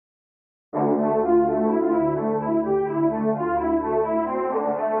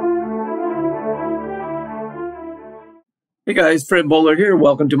Hey guys, Fred Bowler here.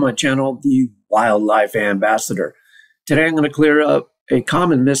 Welcome to my channel, The Wildlife Ambassador. Today I'm going to clear up a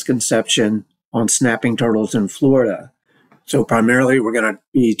common misconception on snapping turtles in Florida. So primarily we're going to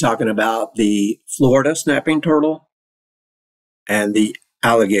be talking about the Florida snapping turtle and the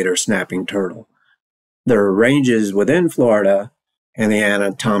alligator snapping turtle. There are ranges within Florida and the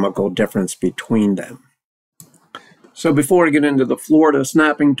anatomical difference between them. So before I get into the Florida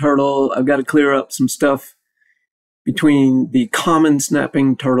snapping turtle, I've got to clear up some stuff between the common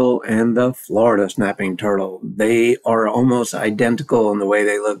snapping turtle and the Florida snapping turtle. They are almost identical in the way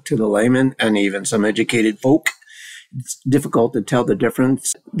they look to the layman and even some educated folk. It's difficult to tell the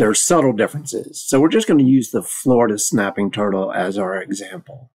difference. There are subtle differences. So we're just going to use the Florida snapping turtle as our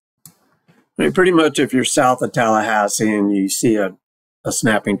example. I mean, pretty much if you're south of Tallahassee and you see a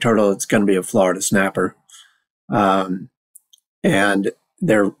snapping turtle, it's going to be a Florida snapper. And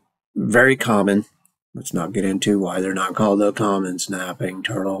they're very common. Let's not get into why they're not called the common snapping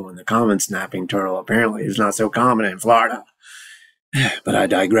turtle when the common snapping turtle apparently is not so common in Florida. But I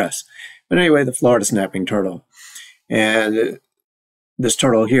digress. But anyway, the Florida snapping turtle. And this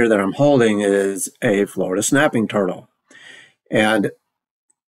turtle here that I'm holding is a Florida snapping turtle. And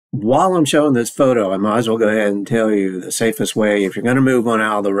while I'm showing this photo, I might as well go ahead and tell you the safest way. If you're going to move one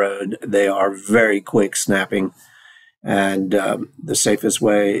out of the road, they are very quick snapping. And the safest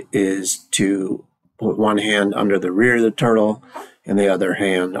way is to put one hand under the rear of the turtle and the other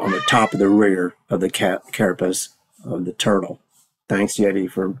hand on the top of the rear of the carapace of the turtle. Thanks, Yeti,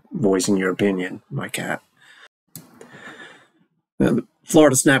 for voicing your opinion, my cat. Now, the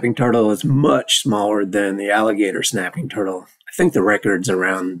Florida snapping turtle is much smaller than the alligator snapping turtle. I think the record's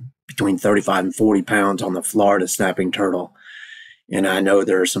around between 35 and 40 pounds on the Florida snapping turtle. And I know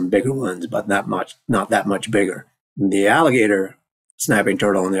there are some bigger ones, but not that much bigger. The alligator snapping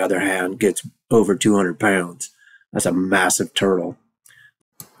turtle, on the other hand, gets over 200 pounds. That's a massive turtle.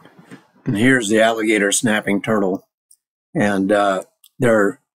 And here's the alligator snapping turtle. And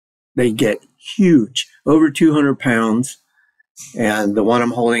they get huge, over 200 pounds. And the one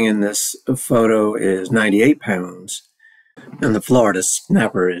I'm holding in this photo is 98 pounds. And the Florida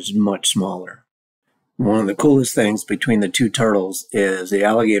snapper is much smaller. One of the coolest things between the two turtles is the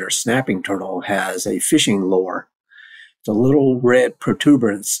alligator snapping turtle has a fishing lure. It's a little red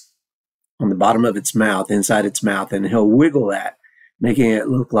protuberance on the bottom of its mouth, inside its mouth, and he'll wiggle that, making it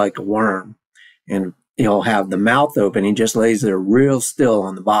look like a worm. And he'll have the mouth open. He just lays there real still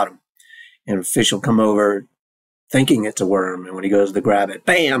on the bottom. And a fish will come over thinking it's a worm. And when he goes to grab it,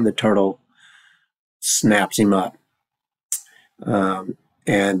 bam, the turtle snaps him up.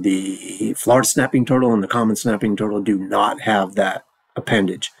 And the Florida snapping turtle and the common snapping turtle do not have that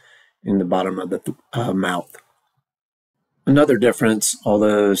appendage in the bottom of the mouth. Another difference,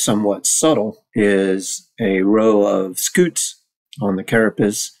 although somewhat subtle, is a row of scutes on the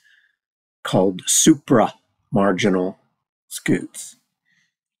carapace called supramarginal scutes.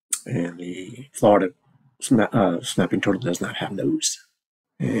 And the Florida snapping turtle does not have those.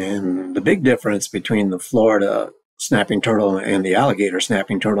 And the big difference between the Florida snapping turtle and the alligator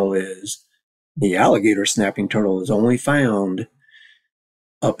snapping turtle is the alligator snapping turtle is only found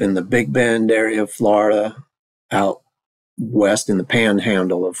up in the Big Bend area of Florida, out west in the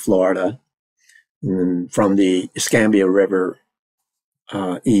panhandle of Florida, and then from the Escambia River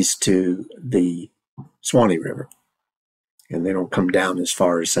east to the Swanee River. And they don't come down as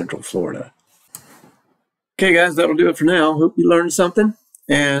far as Central Florida. Okay, guys, that'll do it for now. Hope you learned something.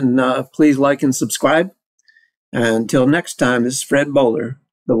 And please like and subscribe. And until next time, this is Fred Bowler,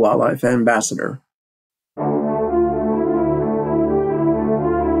 the Wildlife Ambassador.